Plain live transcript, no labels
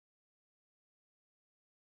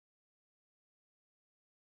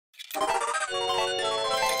My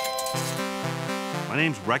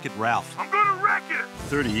name's Wreck-It Ralph. I'm gonna wreck it!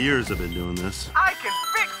 30 years I've been doing this. I can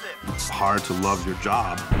fix it! It's hard to love your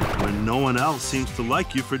job when no one else seems to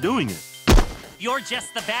like you for doing it. You're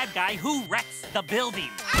just the bad guy who wrecks the building.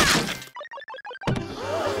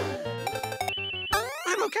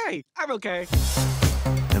 I'm okay.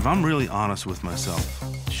 If I'm really honest with myself,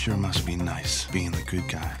 it sure must be nice being the good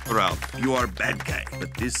guy. Ralph, you are bad guy,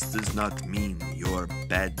 but this does not mean you're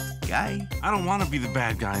bad guy. I don't want to be the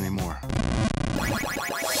bad guy anymore.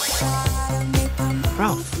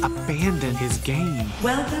 Ralph abandoned his game.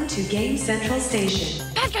 Welcome to Game Central Station.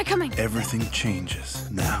 Bad guy coming. Everything changes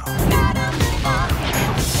now.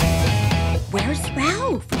 Where's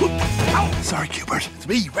Ralph? Sorry, Cubert. It's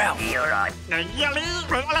me, Ralph.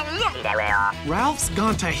 Ralph's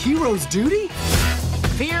gone to hero's duty?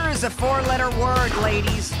 Fear is a 4-letter word,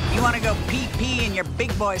 ladies. You want to go pee-pee in your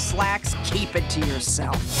big boy slacks? Keep it to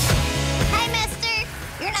yourself. Hi, mister.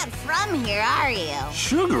 You're not from here, are you?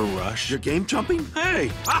 Sugar Rush? You're game jumping?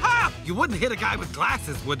 Hey! Aha! You wouldn't hit a guy with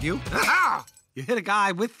glasses, would you? Aha! You hit a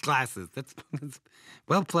guy with glasses. That's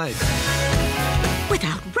well played.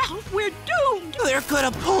 Without Ralph, we're doomed. They're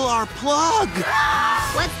gonna pull our plug.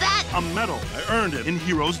 What's that? A medal. I earned it in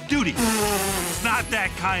hero's duty. It's not that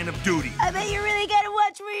kind of duty. I bet you really gotta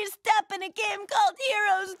watch where you step in a game called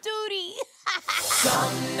Hero's Duty.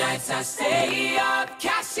 Some nights I stay up,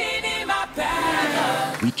 cashing in my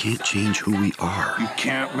bag. We can't change who we are. You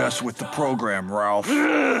can't mess with the program, Ralph.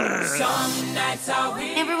 Some nights I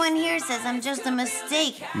win. Everyone here says I'm just a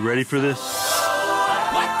mistake. You ready for this?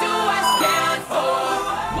 What do I stand for?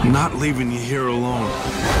 I'm not leaving you here alone.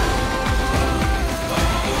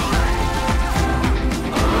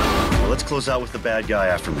 Well, let's close out with the bad guy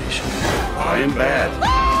affirmation. I am bad.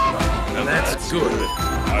 And that's good.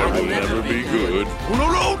 I will never be good.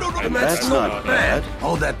 No. And that's not bad.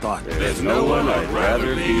 Hold that thought. There's no one I'd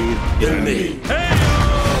rather be than me.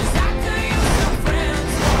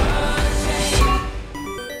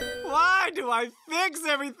 Why do I fix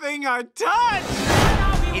everything I touch?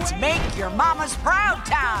 It's make your mama's proud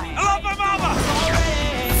time. I love my mama!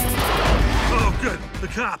 Oh, good. The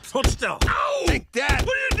cops. Hold still. Ow! Take that!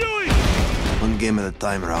 What are you doing? One game at a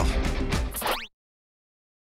time, Ralph.